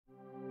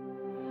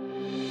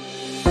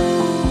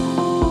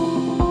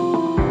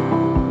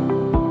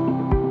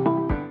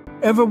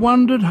Ever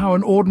wondered how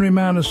an ordinary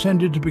man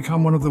ascended to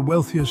become one of the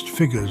wealthiest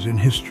figures in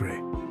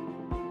history?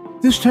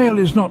 This tale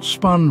is not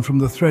spun from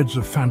the threads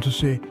of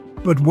fantasy,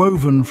 but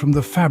woven from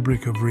the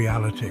fabric of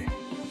reality.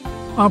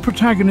 Our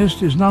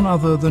protagonist is none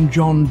other than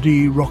John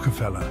D.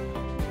 Rockefeller,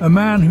 a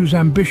man whose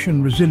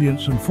ambition,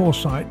 resilience and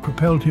foresight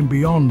propelled him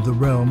beyond the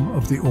realm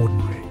of the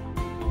ordinary.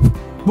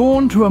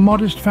 Born to a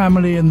modest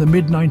family in the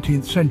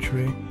mid-19th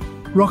century,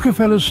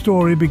 Rockefeller's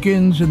story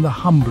begins in the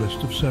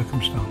humblest of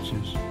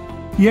circumstances.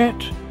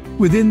 Yet,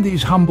 within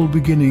these humble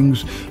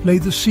beginnings lay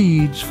the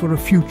seeds for a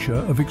future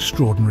of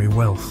extraordinary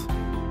wealth.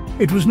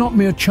 It was not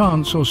mere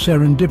chance or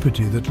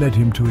serendipity that led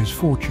him to his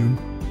fortune,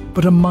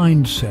 but a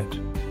mindset,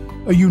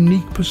 a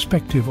unique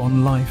perspective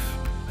on life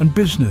and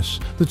business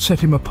that set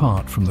him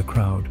apart from the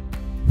crowd.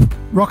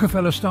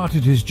 Rockefeller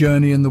started his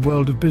journey in the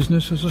world of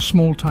business as a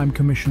small-time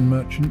commission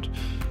merchant.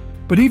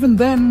 But even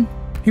then,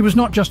 he was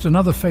not just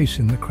another face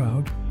in the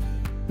crowd.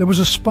 There was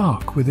a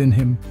spark within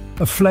him,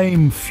 a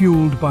flame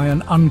fueled by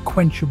an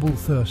unquenchable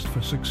thirst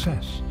for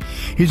success.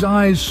 His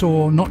eyes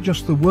saw not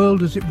just the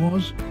world as it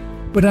was,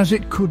 but as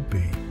it could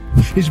be.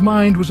 His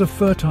mind was a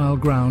fertile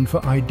ground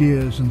for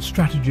ideas and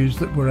strategies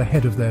that were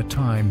ahead of their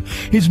time.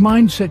 His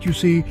mindset, you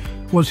see,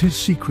 was his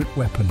secret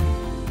weapon.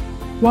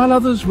 While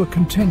others were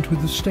content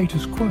with the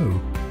status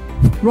quo,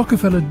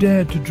 Rockefeller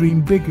dared to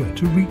dream bigger,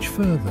 to reach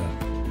further.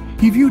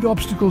 He viewed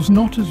obstacles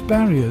not as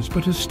barriers,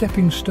 but as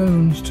stepping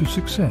stones to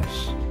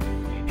success.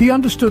 He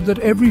understood that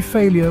every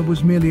failure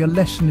was merely a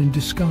lesson in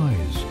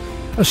disguise,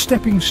 a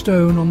stepping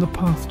stone on the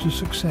path to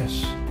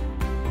success.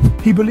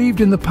 He believed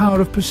in the power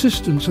of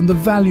persistence and the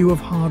value of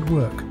hard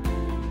work.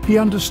 He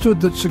understood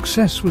that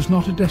success was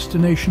not a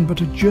destination but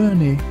a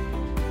journey,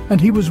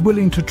 and he was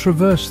willing to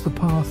traverse the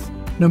path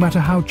no matter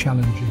how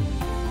challenging.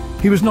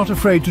 He was not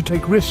afraid to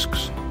take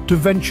risks, to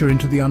venture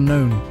into the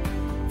unknown,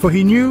 for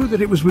he knew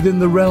that it was within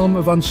the realm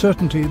of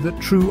uncertainty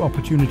that true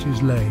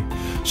opportunities lay.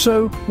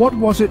 So, what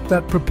was it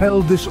that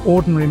propelled this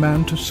ordinary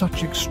man to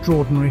such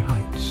extraordinary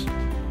heights?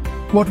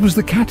 What was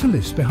the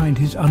catalyst behind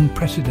his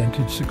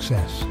unprecedented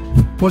success?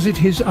 Was it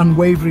his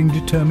unwavering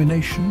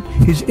determination,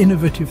 his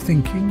innovative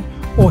thinking,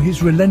 or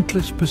his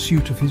relentless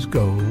pursuit of his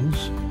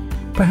goals?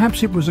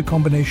 Perhaps it was a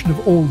combination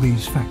of all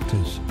these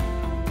factors.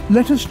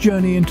 Let us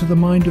journey into the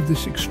mind of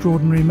this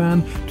extraordinary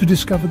man to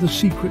discover the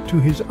secret to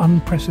his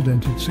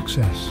unprecedented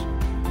success.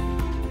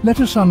 Let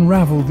us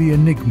unravel the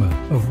enigma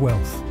of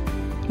wealth.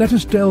 Let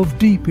us delve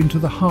deep into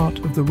the heart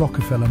of the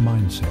Rockefeller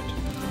mindset.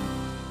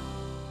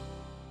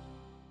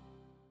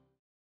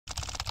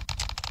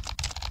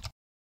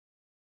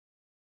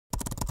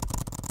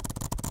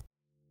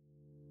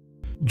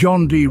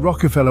 John D.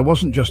 Rockefeller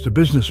wasn't just a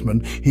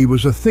businessman, he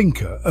was a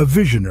thinker, a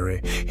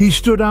visionary. He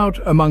stood out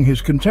among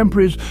his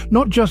contemporaries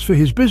not just for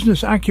his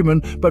business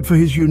acumen, but for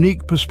his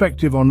unique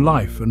perspective on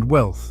life and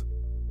wealth.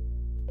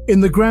 In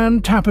the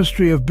grand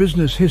tapestry of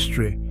business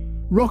history,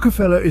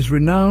 Rockefeller is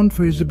renowned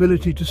for his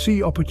ability to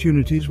see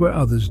opportunities where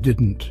others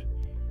didn't.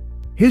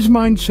 His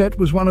mindset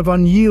was one of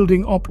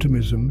unyielding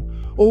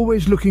optimism,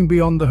 always looking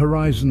beyond the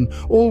horizon,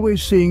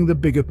 always seeing the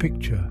bigger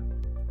picture.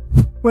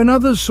 When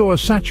others saw a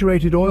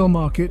saturated oil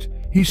market,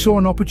 he saw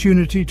an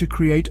opportunity to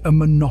create a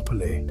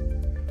monopoly.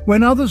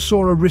 When others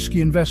saw a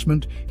risky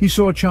investment, he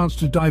saw a chance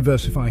to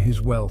diversify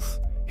his wealth.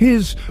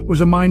 His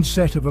was a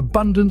mindset of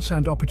abundance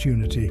and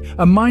opportunity,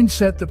 a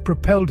mindset that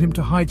propelled him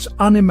to heights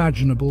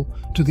unimaginable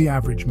to the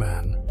average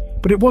man.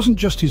 But it wasn't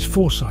just his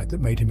foresight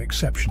that made him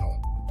exceptional.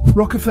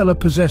 Rockefeller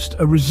possessed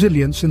a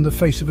resilience in the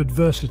face of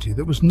adversity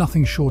that was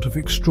nothing short of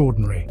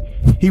extraordinary.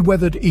 He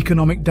weathered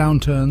economic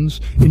downturns,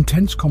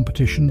 intense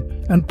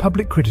competition, and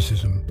public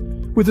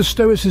criticism, with a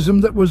stoicism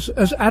that was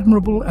as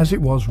admirable as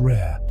it was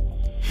rare.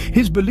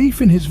 His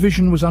belief in his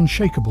vision was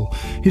unshakable,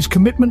 his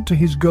commitment to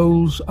his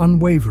goals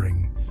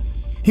unwavering.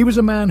 He was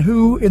a man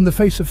who, in the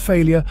face of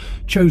failure,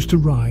 chose to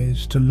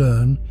rise, to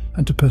learn,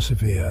 and to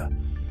persevere.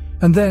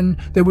 And then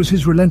there was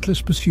his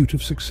relentless pursuit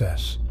of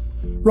success.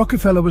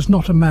 Rockefeller was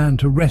not a man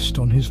to rest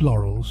on his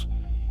laurels.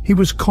 He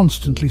was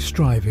constantly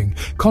striving,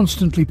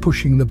 constantly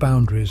pushing the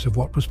boundaries of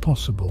what was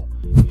possible.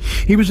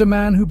 He was a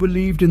man who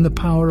believed in the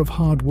power of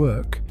hard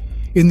work,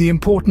 in the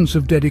importance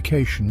of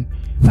dedication,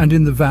 and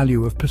in the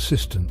value of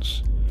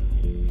persistence.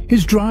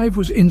 His drive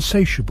was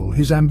insatiable,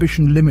 his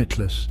ambition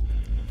limitless.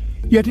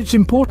 Yet it's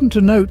important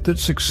to note that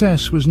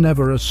success was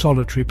never a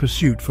solitary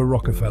pursuit for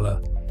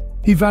Rockefeller.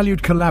 He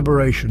valued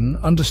collaboration,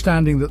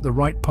 understanding that the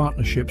right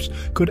partnerships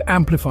could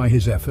amplify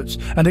his efforts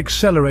and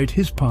accelerate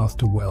his path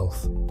to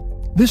wealth.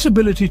 This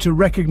ability to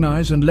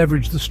recognize and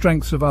leverage the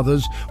strengths of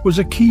others was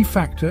a key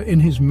factor in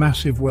his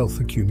massive wealth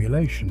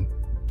accumulation.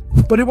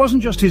 But it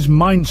wasn't just his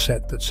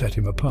mindset that set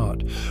him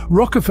apart.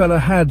 Rockefeller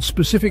had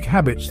specific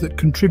habits that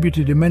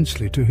contributed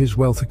immensely to his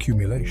wealth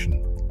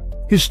accumulation.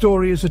 His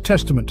story is a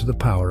testament to the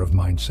power of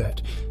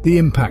mindset, the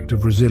impact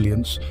of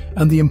resilience,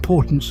 and the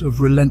importance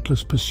of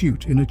relentless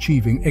pursuit in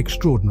achieving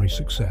extraordinary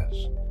success.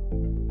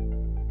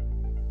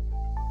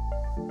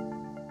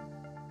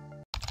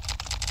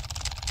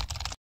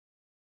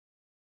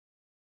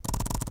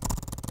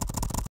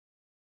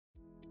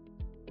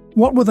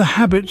 What were the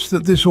habits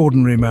that this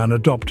ordinary man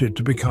adopted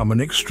to become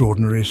an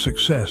extraordinary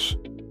success?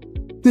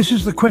 This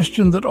is the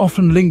question that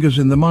often lingers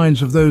in the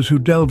minds of those who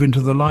delve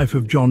into the life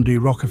of John D.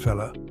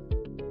 Rockefeller.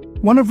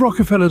 One of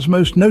Rockefeller's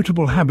most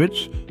notable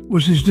habits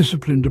was his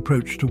disciplined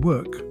approach to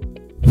work.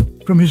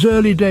 From his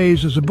early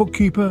days as a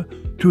bookkeeper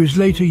to his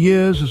later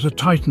years as a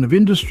titan of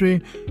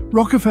industry,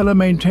 Rockefeller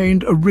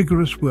maintained a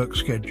rigorous work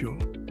schedule.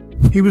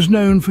 He was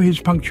known for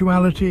his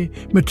punctuality,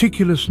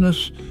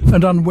 meticulousness,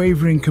 and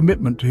unwavering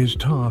commitment to his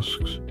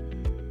tasks.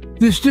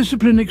 This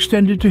discipline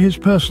extended to his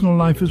personal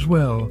life as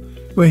well,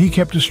 where he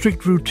kept a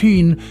strict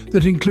routine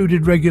that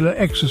included regular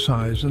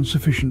exercise and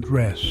sufficient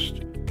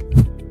rest.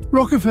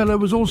 Rockefeller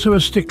was also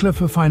a stickler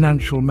for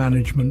financial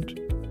management.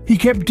 He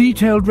kept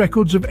detailed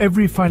records of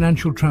every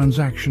financial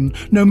transaction,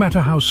 no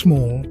matter how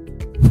small.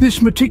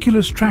 This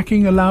meticulous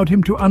tracking allowed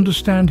him to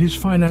understand his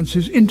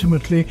finances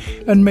intimately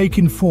and make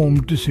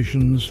informed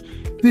decisions.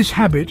 This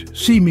habit,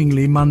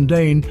 seemingly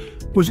mundane,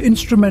 was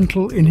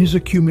instrumental in his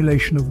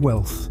accumulation of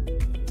wealth.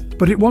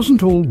 But it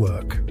wasn't all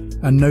work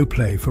and no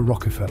play for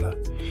Rockefeller.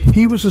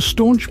 He was a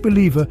staunch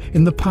believer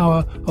in the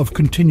power of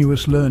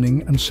continuous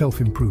learning and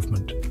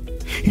self-improvement.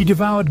 He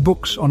devoured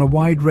books on a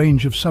wide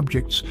range of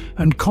subjects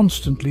and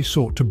constantly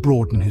sought to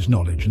broaden his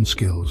knowledge and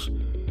skills.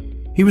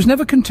 He was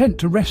never content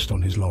to rest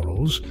on his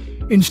laurels.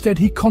 Instead,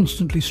 he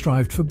constantly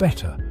strived for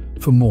better,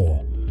 for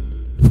more.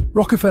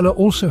 Rockefeller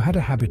also had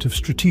a habit of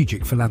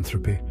strategic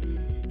philanthropy.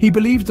 He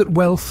believed that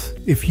wealth,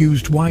 if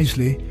used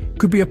wisely,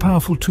 could be a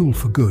powerful tool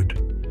for good.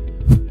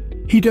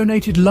 He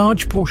donated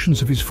large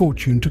portions of his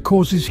fortune to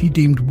causes he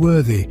deemed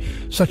worthy,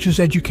 such as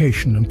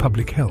education and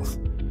public health.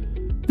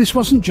 This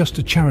wasn't just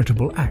a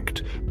charitable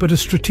act, but a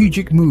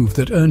strategic move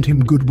that earned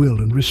him goodwill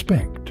and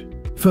respect,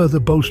 further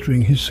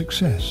bolstering his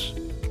success.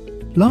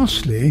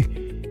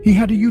 Lastly, he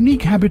had a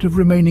unique habit of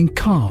remaining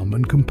calm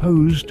and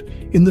composed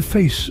in the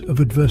face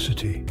of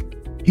adversity.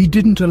 He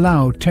didn't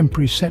allow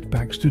temporary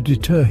setbacks to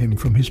deter him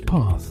from his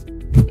path.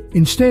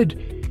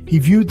 Instead, he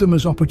viewed them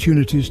as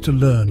opportunities to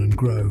learn and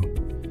grow.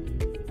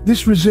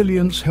 This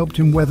resilience helped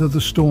him weather the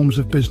storms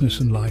of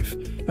business and life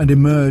and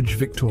emerge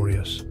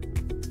victorious.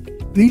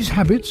 These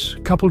habits,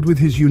 coupled with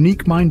his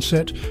unique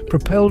mindset,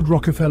 propelled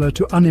Rockefeller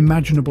to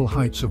unimaginable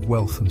heights of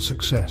wealth and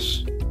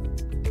success.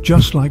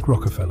 Just like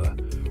Rockefeller,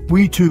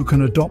 we too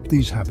can adopt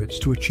these habits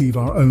to achieve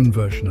our own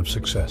version of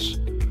success.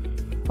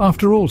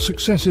 After all,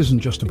 success isn't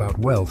just about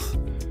wealth.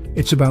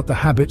 It's about the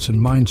habits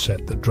and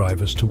mindset that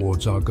drive us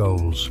towards our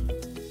goals.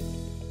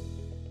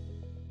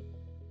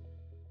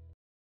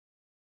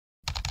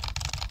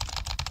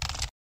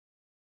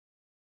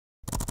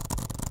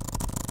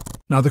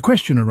 Now the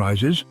question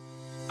arises,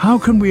 how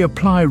can we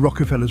apply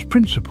Rockefeller's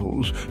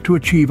principles to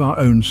achieve our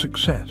own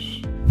success?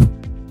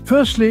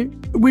 Firstly,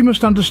 we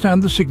must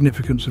understand the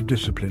significance of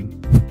discipline.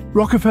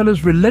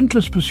 Rockefeller's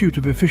relentless pursuit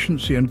of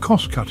efficiency and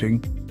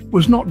cost-cutting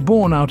was not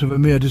born out of a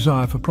mere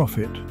desire for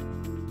profit.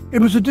 It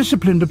was a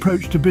disciplined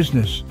approach to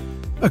business,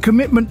 a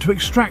commitment to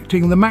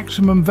extracting the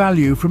maximum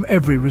value from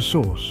every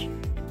resource.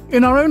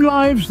 In our own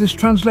lives, this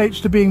translates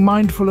to being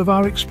mindful of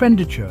our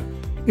expenditure,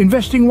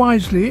 investing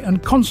wisely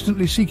and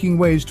constantly seeking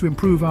ways to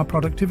improve our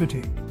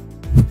productivity.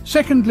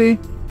 Secondly,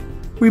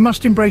 we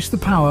must embrace the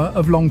power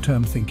of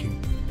long-term thinking.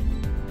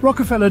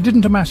 Rockefeller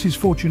didn't amass his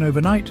fortune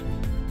overnight.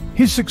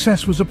 His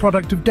success was a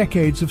product of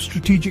decades of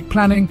strategic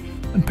planning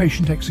and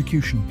patient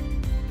execution.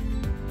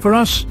 For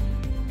us,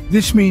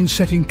 this means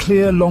setting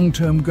clear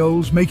long-term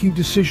goals, making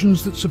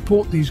decisions that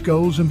support these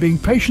goals, and being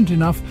patient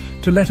enough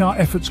to let our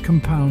efforts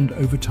compound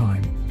over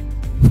time.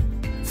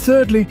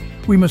 Thirdly,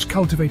 we must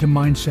cultivate a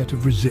mindset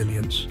of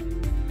resilience.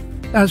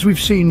 As we've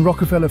seen,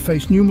 Rockefeller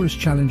faced numerous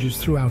challenges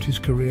throughout his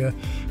career,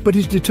 but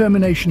his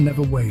determination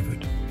never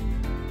wavered.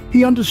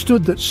 He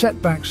understood that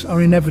setbacks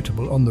are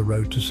inevitable on the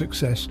road to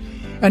success,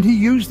 and he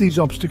used these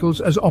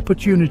obstacles as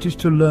opportunities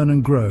to learn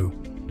and grow.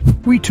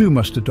 We too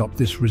must adopt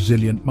this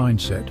resilient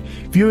mindset,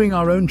 viewing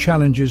our own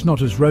challenges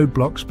not as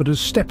roadblocks but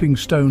as stepping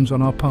stones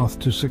on our path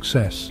to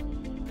success.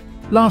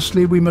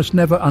 Lastly, we must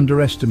never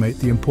underestimate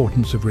the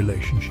importance of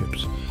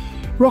relationships.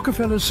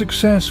 Rockefeller's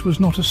success was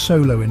not a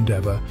solo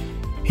endeavor.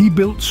 He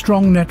built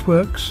strong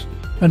networks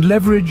and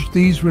leveraged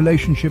these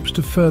relationships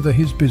to further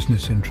his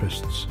business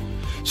interests.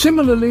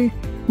 Similarly,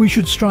 we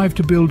should strive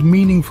to build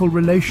meaningful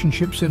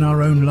relationships in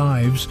our own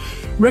lives,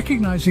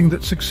 recognizing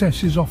that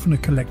success is often a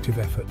collective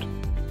effort.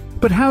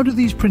 But how do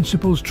these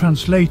principles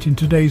translate in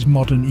today's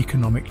modern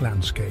economic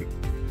landscape?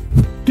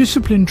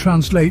 Discipline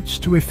translates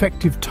to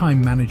effective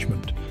time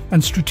management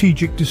and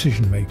strategic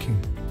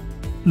decision-making.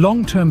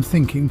 Long-term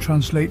thinking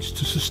translates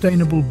to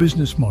sustainable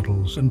business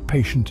models and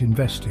patient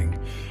investing.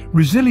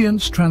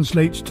 Resilience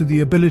translates to the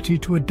ability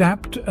to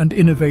adapt and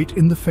innovate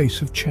in the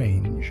face of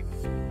change.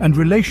 And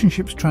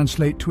relationships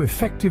translate to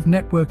effective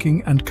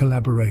networking and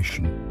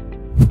collaboration.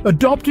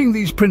 Adopting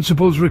these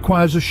principles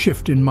requires a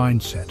shift in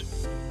mindset,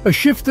 a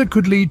shift that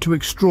could lead to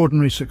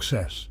extraordinary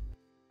success.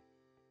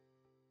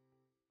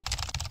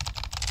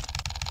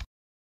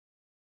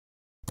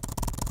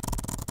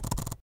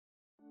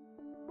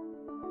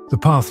 The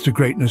path to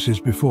greatness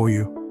is before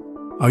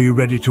you. Are you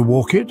ready to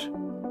walk it?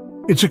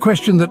 It's a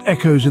question that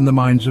echoes in the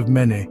minds of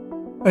many,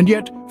 and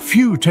yet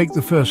few take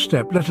the first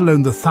step, let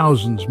alone the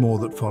thousands more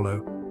that follow.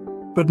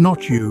 But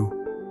not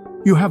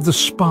you. You have the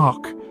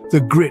spark,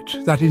 the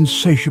grit, that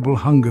insatiable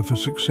hunger for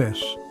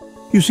success.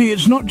 You see,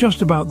 it's not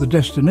just about the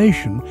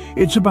destination,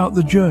 it's about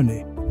the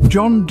journey.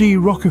 John D.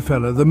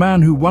 Rockefeller, the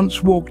man who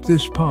once walked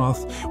this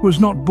path, was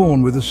not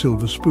born with a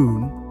silver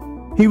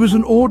spoon. He was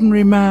an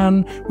ordinary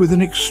man with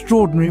an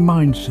extraordinary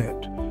mindset,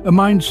 a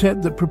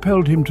mindset that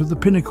propelled him to the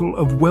pinnacle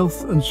of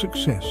wealth and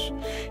success.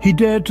 He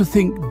dared to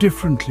think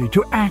differently,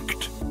 to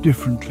act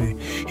differently.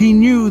 He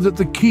knew that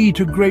the key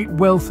to great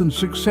wealth and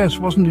success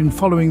wasn't in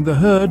following the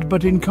herd,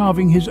 but in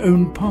carving his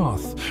own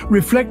path.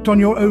 Reflect on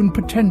your own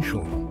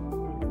potential.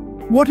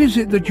 What is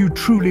it that you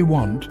truly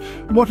want?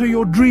 What are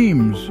your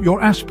dreams,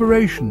 your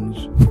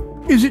aspirations?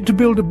 Is it to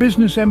build a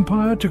business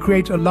empire, to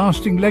create a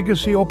lasting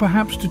legacy, or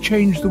perhaps to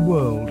change the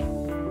world?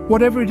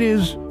 Whatever it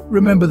is,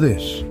 remember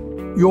this: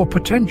 your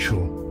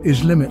potential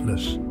is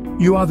limitless.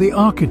 You are the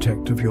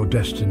architect of your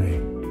destiny.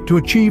 To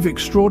achieve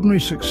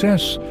extraordinary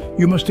success,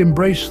 you must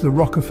embrace the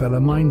Rockefeller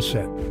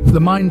mindset, the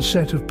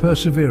mindset of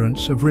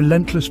perseverance, of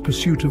relentless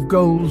pursuit of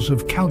goals,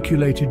 of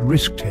calculated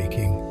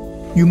risk-taking.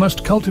 You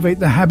must cultivate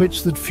the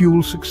habits that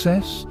fuel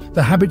success,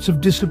 the habits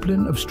of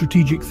discipline, of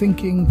strategic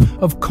thinking,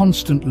 of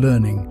constant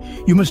learning.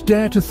 You must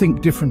dare to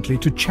think differently,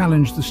 to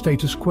challenge the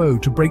status quo,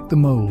 to break the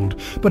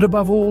mold. But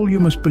above all, you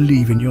must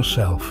believe in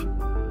yourself.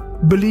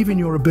 Believe in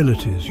your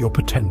abilities, your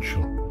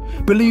potential.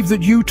 Believe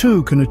that you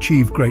too can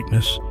achieve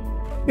greatness.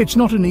 It's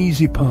not an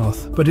easy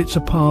path, but it's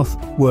a path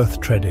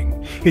worth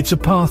treading. It's a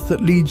path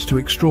that leads to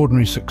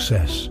extraordinary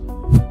success.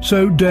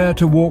 So dare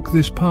to walk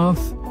this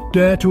path.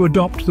 Dare to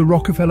adopt the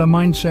Rockefeller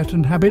mindset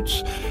and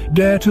habits.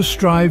 Dare to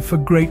strive for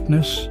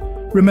greatness.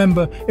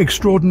 Remember,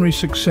 extraordinary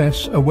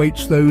success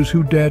awaits those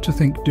who dare to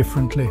think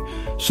differently.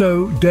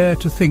 So dare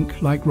to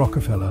think like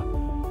Rockefeller.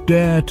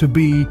 Dare to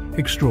be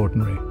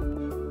extraordinary.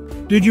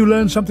 Did you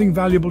learn something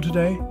valuable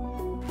today?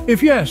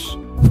 If yes,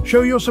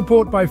 show your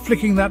support by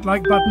flicking that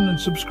like button and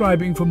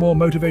subscribing for more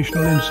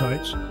motivational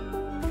insights.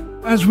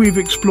 As we've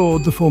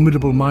explored the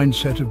formidable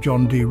mindset of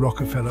John D.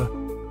 Rockefeller,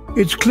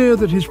 it's clear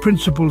that his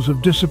principles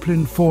of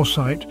discipline,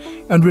 foresight,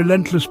 and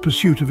relentless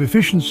pursuit of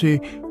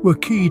efficiency were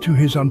key to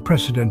his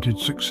unprecedented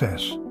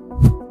success.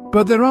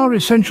 But there are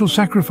essential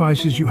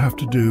sacrifices you have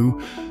to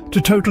do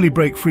to totally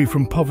break free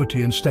from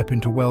poverty and step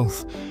into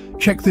wealth.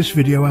 Check this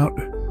video out.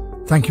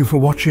 Thank you for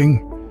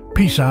watching.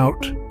 Peace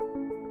out.